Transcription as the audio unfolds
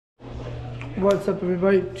What's up,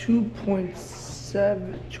 everybody?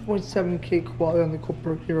 2.7K quality on the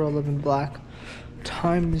GoPro Hero 11 Black.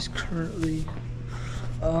 Time is currently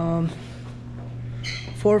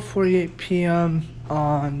 4:48 p.m.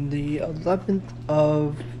 on the 11th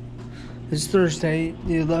of, it's Thursday,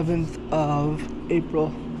 the 11th of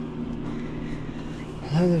April.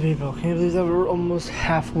 11th of April. Can't believe that we're almost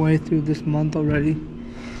halfway through this month already.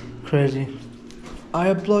 Crazy.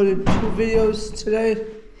 I uploaded 2 videos today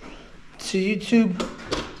to YouTube.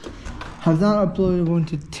 Have not uploaded one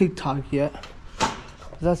to TikTok yet.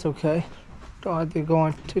 But that's okay. Don't have to go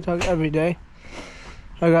on TikTok every day.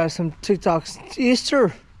 I got some TikToks.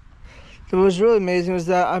 Easter. What was really amazing was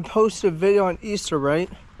that I posted a video on Easter, right?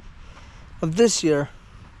 Of this year.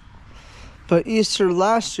 But Easter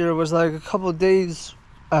last year was like a couple of days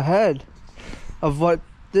ahead of what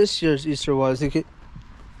this year's Easter was. Like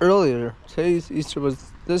earlier. Today's Easter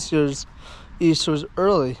was, this year's Easter was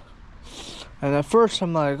early. And at first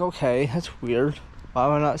I'm like, okay, that's weird. Why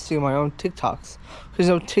am I not seeing my own TikToks?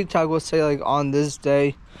 Because TikTok will say like, on this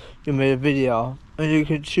day you made a video. And you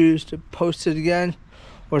could choose to post it again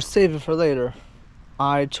or save it for later.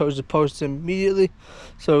 I chose to post it immediately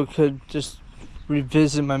so it could just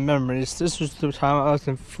revisit my memories. This was the time I was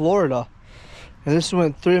in Florida. And this is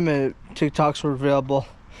when 3-minute TikToks were available,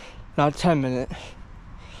 not 10-minute.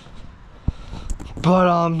 But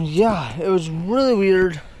yeah, it was really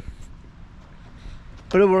weird.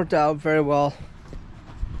 But it worked out very well.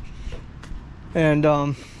 And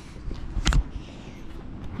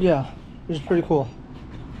yeah, it was pretty cool.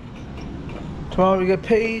 Tomorrow we get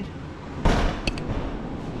paid.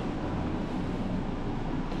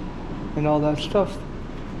 And all that stuff.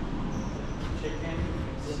 Chicken,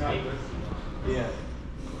 steak. Yeah.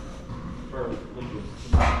 For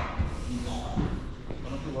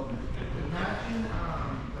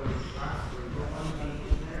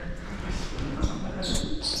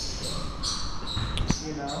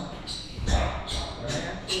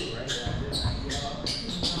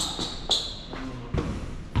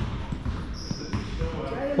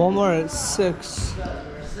Walmart at 6.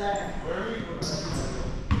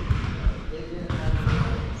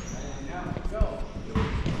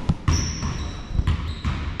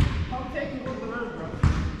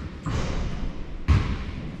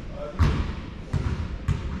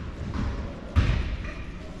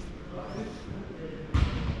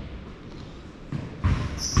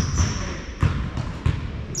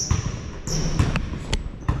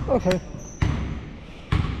 Okay.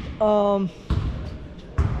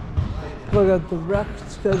 I got the rec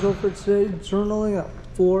schedule for today. Journaling at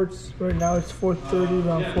 4. Right now it's 4:30,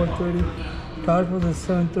 around 4:30. Dodgeball at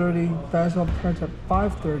 7:30. Basketball practice at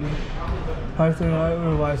 5:30. 5:30. I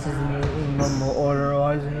realize this is in normal order.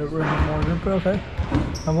 Why isn't it written in order? But okay.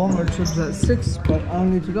 My Walmart trip's at 6, but I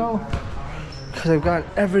don't need to go because I've got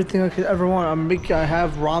everything I could ever want. I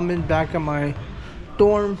have ramen back in my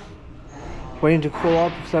dorm, waiting to cool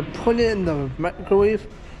up because I put it in the microwave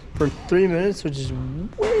for 3 minutes, which is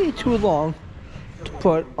way too long to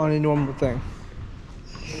put on a normal thing.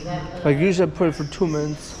 Like usually I put it for 2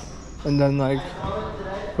 minutes and then like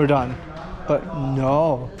we're done. But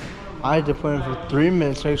no, I had to put it for 3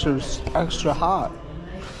 minutes to make sure it was extra hot.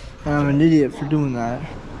 And I'm an idiot for doing that.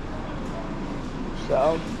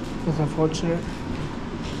 So it's unfortunate.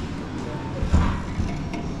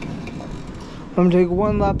 I'm gonna take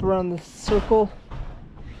one lap around the circle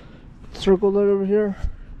right over here,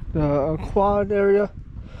 the quad area,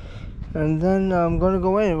 and then I'm gonna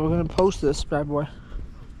go in and we're gonna post this bad boy.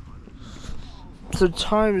 So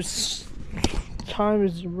time is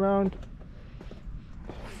around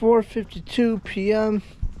 4:52 p.m.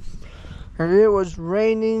 and it was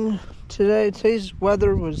raining today. Today's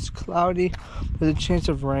weather was cloudy with a chance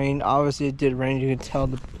of rain. Obviously it did rain. You can tell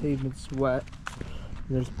the pavement's wet.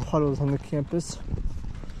 There's puddles on the campus.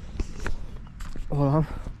 Hold on.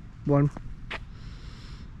 One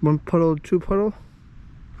puddle, 2 puddle.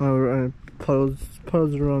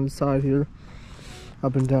 Puddles are on the side here,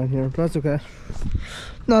 up and down here. But that's okay.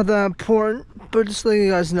 Not that important, but just letting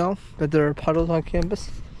you guys know that there are puddles on campus.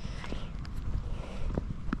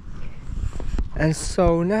 And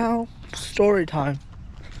so now, story time.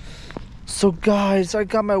 So guys, I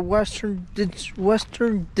got my Western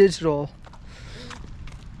Digital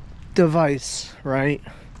device, right?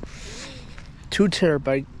 2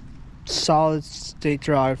 terabyte solid state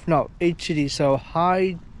drive. No, HDD. So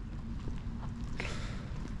high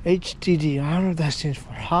HDD. I don't know what that stands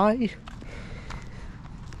for. High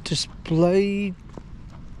display.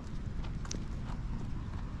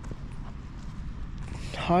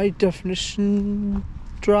 High definition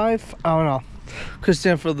drive. I don't know. Could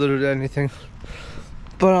stand for literally anything.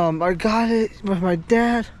 But I got it with my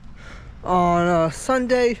dad on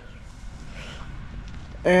Sunday,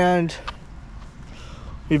 and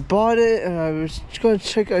we bought it, and I was going to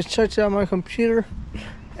check. I checked it on my computer,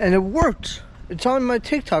 and it worked. It's on my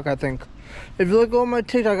TikTok, I think. If you look on my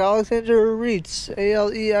TikTok, Alexander Reeds,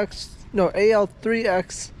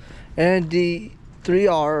 AL3X, and the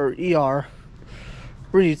 3R or ER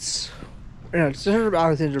Reeds. Yeah, it's just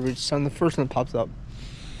Alexander Reeds. I'm the first one that pops up.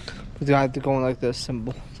 With the guy going like this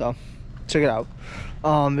symbol. So check it out.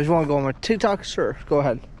 If you want to go on my TikTok, sure, go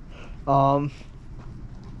ahead.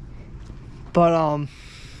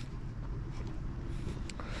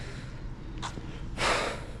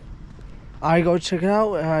 I go check it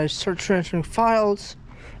out and I start transferring files.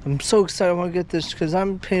 I'm so excited I want to get this because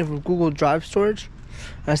I'm paying for Google Drive storage.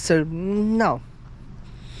 And I said, no,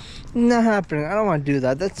 not happening. I don't want to do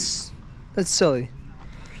that. That's silly.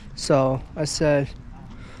 So I said,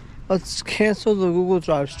 let's cancel the Google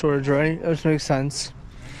Drive storage, right? That makes sense.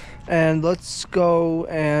 And let's go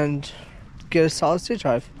and get a solid state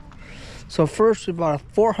drive. So first we bought a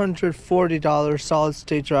 $440 solid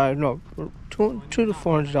state drive. No, $200 to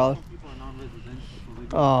 $400.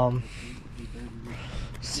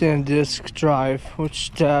 SanDisk drive,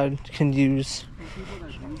 which Dad can use.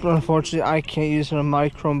 But unfortunately, I can't use it on my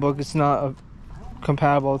Chromebook. It's not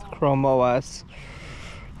compatible with Chrome OS.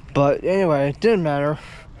 But anyway, it didn't matter.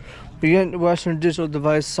 We get the Western Digital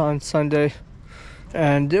device on Sunday,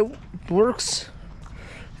 and it works.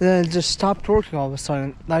 And then it just stopped working all of a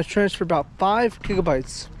sudden. I transferred about 5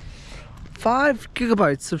 gigabytes. 5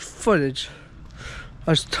 gigabytes of footage.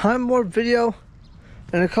 There's time more video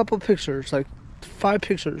and a couple pictures, like 5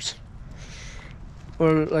 pictures.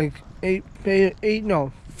 Or like 5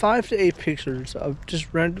 to 8 pictures of just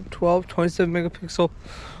random 12, 27 megapixel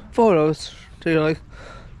photos. They're like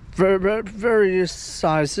various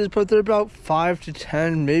sizes, but they're about 5 to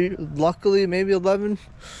 10, maybe, luckily, maybe 11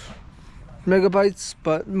 megabytes,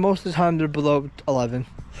 but most of the time they're below 11.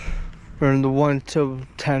 Or in the 1 to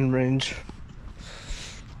 10 range.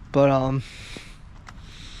 But, I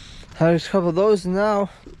had a couple of those now.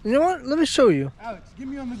 You know what? Let me show you. Alex, give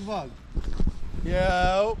me on the vlog.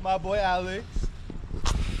 Yo, my boy Alex.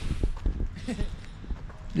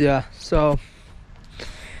 Yeah, so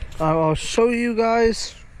I'll show you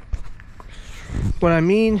guys what I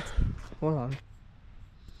mean. Hold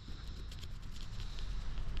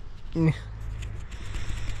on.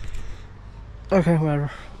 Okay, whatever.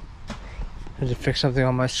 I had to fix something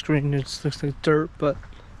on my screen. It just looks like dirt, but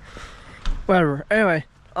whatever. Anyway,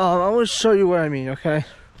 I want to show you what I mean, okay?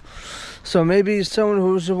 So maybe someone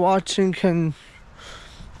who's watching can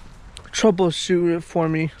troubleshoot it for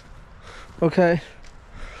me, okay?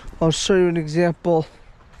 I'll show you an example.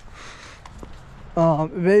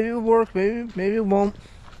 Maybe it'll work, maybe it won't.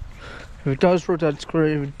 If it does work, that's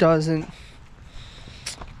great. If it doesn't,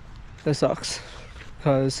 that sucks.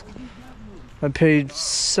 Because I paid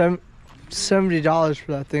 $70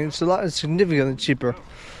 for that thing. It's significantly cheaper.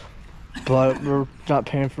 But we're not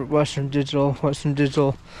paying for Western Digital. Western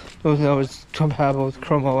Digital wasn't always compatible with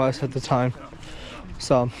Chrome OS at the time.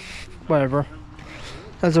 So, whatever.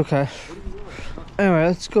 That's okay. Anyway,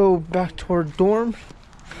 let's go back to our dorm.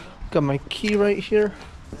 Got my key right here.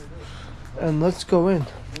 And let's go in.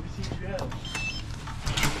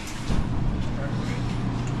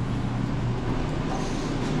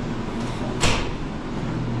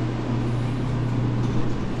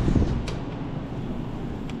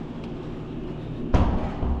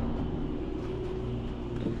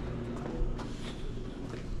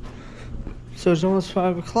 So it's almost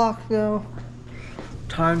 5 o'clock now.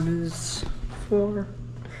 Time is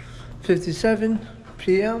 4:57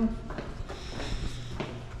 p.m.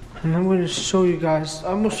 And I'm going to show you guys.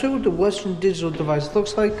 I'm going to show you what the Western Digital device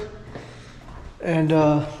looks like. And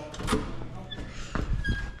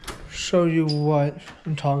show you what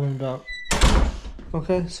I'm talking about.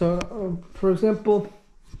 Okay, so for example,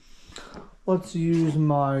 let's use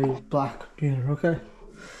my black computer, okay?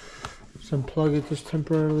 So unplug it just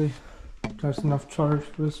temporarily. That's enough charge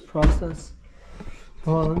for this process.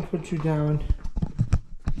 Well, let me put you down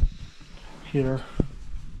here.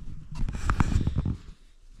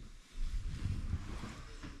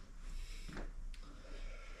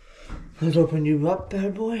 Let's open you up,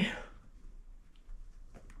 bad boy.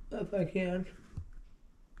 If I can.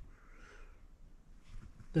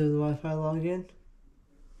 Do the Wi-Fi login.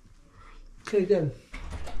 Okay, good.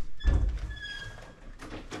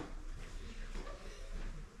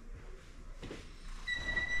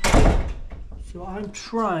 So I'm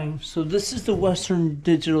trying. So this is the Western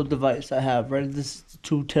Digital device I have, right? This is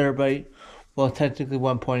 2 terabyte, well, technically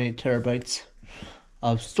 1.8 terabytes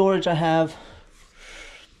of storage I have.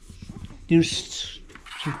 used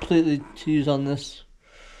completely to use on this.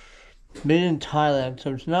 Made in Thailand,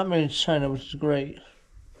 so it's not made in China, which is great.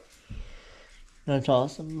 That's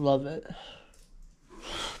awesome. Love it.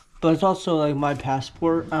 But it's also like my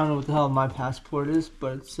passport. I don't know what the hell my passport is,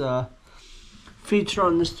 but it's a feature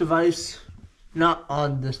on this device. Not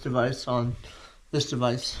on this device, on this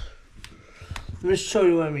device. Let me show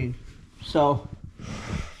you what I mean. So,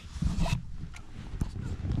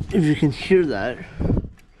 if you can hear that.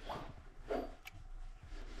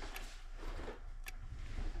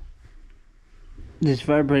 It's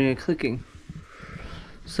vibrating and clicking.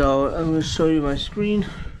 So, I'm going to show you my screen.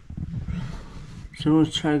 So I'm going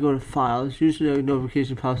to try to go to files. Usually a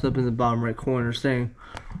notification pops up in the bottom right corner saying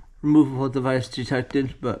removable device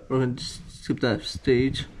detected, but we're going to skip that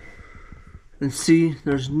stage. And see,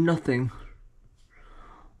 there's nothing.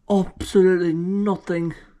 Absolutely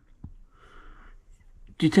nothing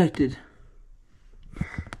detected.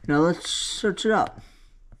 Now let's search it up.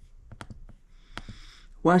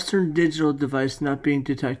 Western digital device not being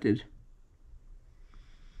detected.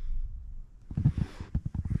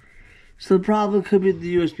 So the problem could be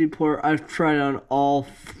the USB port. I've tried on all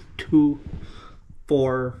 6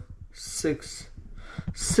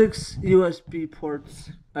 USB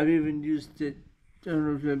ports. I've even used it. I don't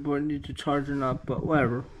know if the board needs to charge or not, but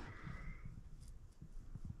whatever.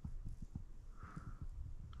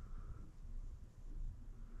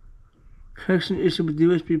 Connection issue with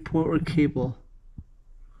USB port or cable.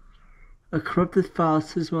 A corrupted file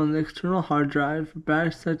system on the external hard drive.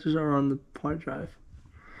 Battery sectors are on the hard drive.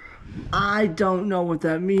 I don't know what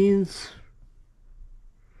that means.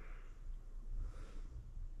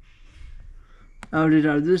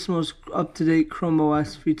 Outage. This most up-to-date Chrome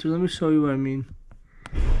OS feature. Let me show you what I mean.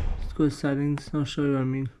 Let's go to settings. I'll show you what I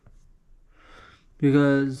mean.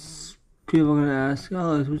 Because people are going to ask,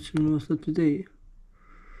 oh, what's your most up-to-date?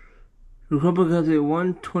 The Chrome update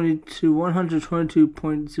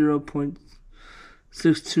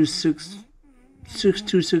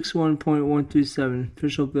 122.0.626.1.137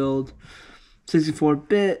 official build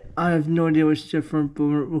 64-bit. I have no idea what's different, but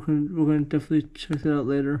we're gonna definitely check that out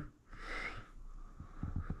later.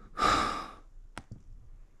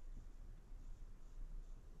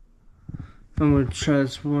 I'm gonna try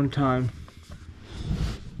this one time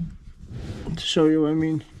to show you what I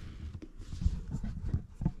mean.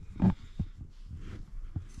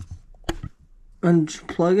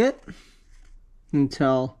 Unplug it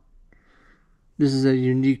until this is a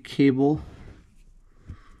unique cable.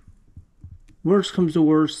 Worst comes to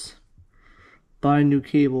worst, buy a new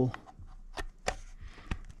cable.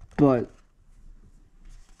 But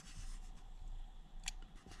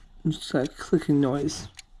it's that clicking noise.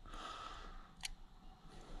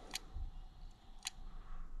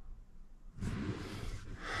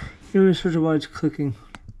 You're gonna search why it's clicking.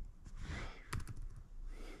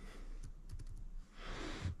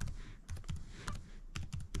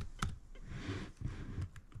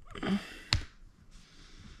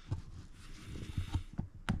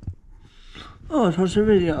 Oh, it's watching a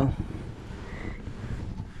video.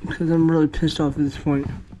 Because I'm really pissed off at this point.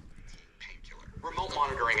 Painkiller, remote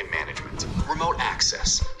monitoring and management, remote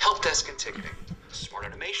access, help desk and ticketing, smart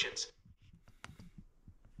automations.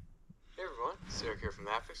 Hey everyone, it's Eric here from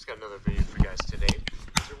Affix. Got another video for you guys today.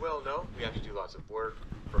 As you well know, we have to do lots of work,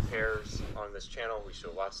 repairs on this channel. We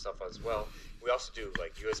show lots of stuff as well. We also do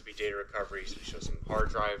like USB data recoveries. We show some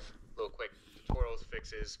hard drive, little quick tutorials,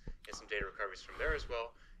 fixes, and some data recoveries from there as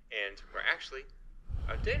well. And we're actually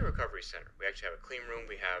a data recovery center. We actually have a clean room.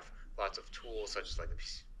 We have lots of tools such as like the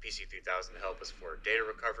PC3000 to help us for data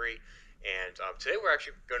recovery. And today we're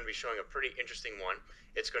actually going to be showing a pretty interesting one.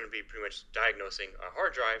 It's going to be pretty much diagnosing a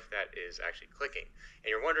hard drive that is actually clicking.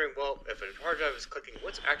 And you're wondering, well, if a hard drive is clicking,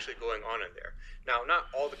 what's actually going on in there? Now,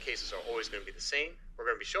 not all the cases are always going to be the same.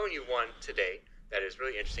 We're going to be showing you one today that is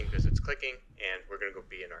really interesting because it's clicking, and we're going to go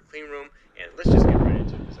be in our clean room. And let's just get right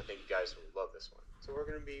into it because I think you guys will love this one. So we're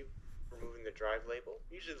going to be removing the drive label.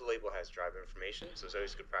 Usually the label has drive information, so it's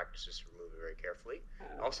always good practice just to remove it very carefully.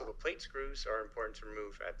 Also, the plate screws are important to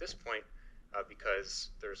remove at this point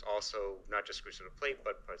because there's also not just screws to the plate,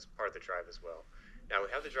 but it's part of the drive as well. Now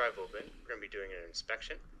we have the drive open. We're going to be doing an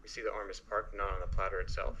inspection. We see the arm is parked, not on the platter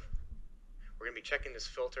itself. We're going to be checking this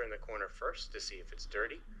filter in the corner first to see if it's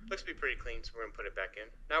dirty. Looks to be pretty clean, so we're going to put it back in.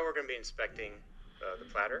 Now we're going to be inspecting the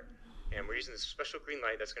platter. And we're using this special green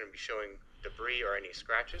light that's going to be showing debris or any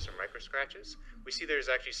scratches or micro scratches. We see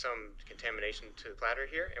there's actually some contamination to the platter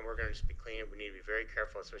here, and we're going to just be cleaning it. We need to be very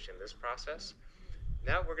careful, especially in this process.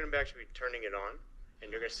 Now we're going to actually be turning it on,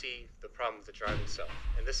 and you're going to see the problem with the drive itself.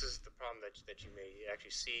 And this is the problem that you may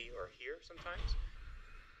actually see or hear sometimes.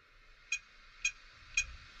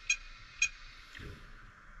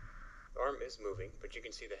 arm is moving, but you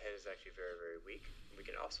can see the head is actually very, very weak. We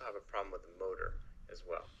can also have a problem with the motor as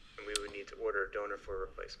well, and we would need to order a donor for a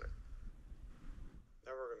replacement.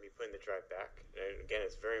 Now we're going to be putting the drive back, and again,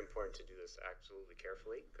 it's very important to do this absolutely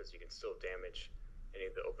carefully because you can still damage any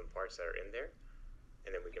of the open parts that are in there,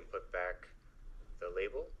 and then we can put back the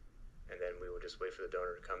label, and then we will just wait for the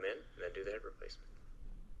donor to come in and then do the head replacement.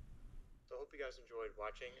 So I hope you guys enjoyed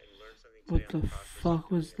watching and learned something today. What the fuck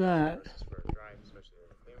was that? For a drive, especially in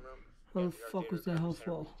the clean room. How the fuck was that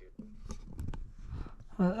helpful?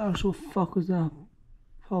 How the actual fuck was that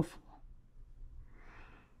helpful?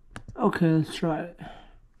 Okay, let's try it.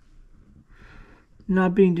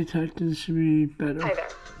 Not being detected should be better. Hi there,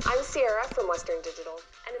 I'm Sierra from Western Digital,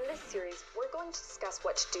 and in this series, we're going to discuss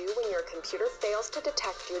what to do when your computer fails to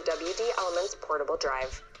detect your WD Elements portable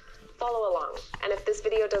drive. Follow along, and if this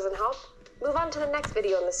video doesn't help, move on to the next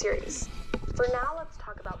video in the series. For now, let's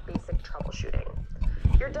talk about basic troubleshooting.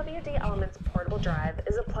 Your WD Elements portable drive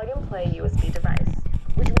is a plug-and-play USB device,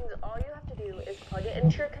 which means all you have to do is plug it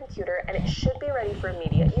into your computer and it should be ready for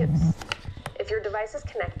immediate use. If your device is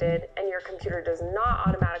connected and your computer does not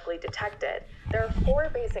automatically detect it, there are 4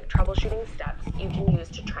 basic troubleshooting steps you can use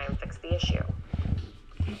to try and fix the issue.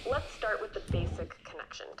 Let's start with the basic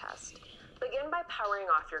connection test. Begin by powering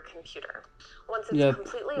off your computer. Once it's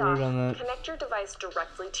completely off, connect your device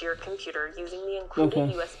directly to your computer using the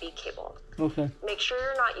included USB cable. Make sure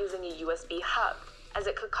you're not using a USB hub, as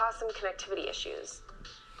it could cause some connectivity issues.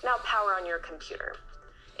 Now power on your computer.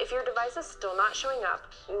 If your device is still not showing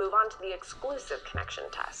up, move on to the exclusive connection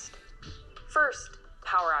test. First,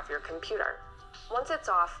 power off your computer. Once it's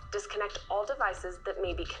off, disconnect all devices that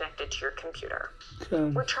may be connected to your computer.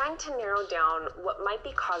 We're trying to narrow down what might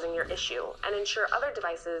be causing your issue and ensure other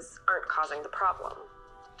devices aren't causing the problem.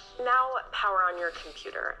 Now, power on your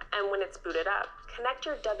computer, and when it's booted up, connect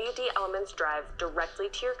your WD Elements drive directly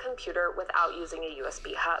to your computer without using a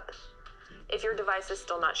USB hub. If your device is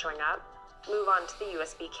still not showing up, move on to the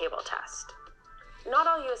USB cable test. Not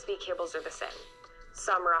all USB cables are the same.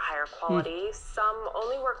 Some are a higher quality, some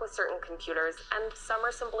only work with certain computers, and some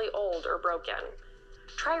are simply old or broken.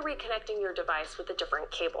 Try reconnecting your device with a different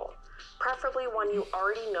cable, preferably one you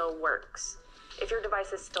already know works. If your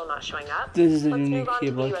device is still not showing up, let's move on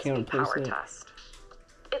to the USB power test.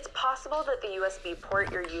 It's possible that the USB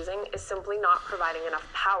port you're using is simply not providing enough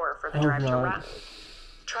power for the drive to run.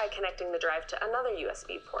 Try connecting the drive to another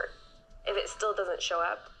USB port. If it still doesn't show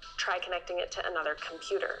up, try connecting it to another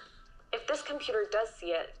computer. If this computer does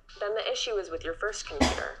see it, then the issue is with your first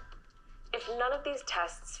computer. If none of these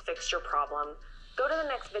tests fix your problem, go to the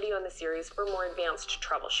next video in the series for more advanced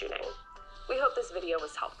troubleshooting. We hope this video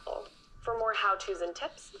was helpful. For more how-tos and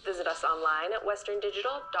tips, visit us online at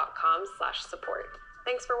westerndigital.com/support.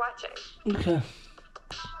 Thanks for watching. Okay.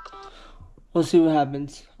 We'll see what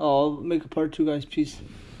happens. I'll make a part 2, guys. Peace.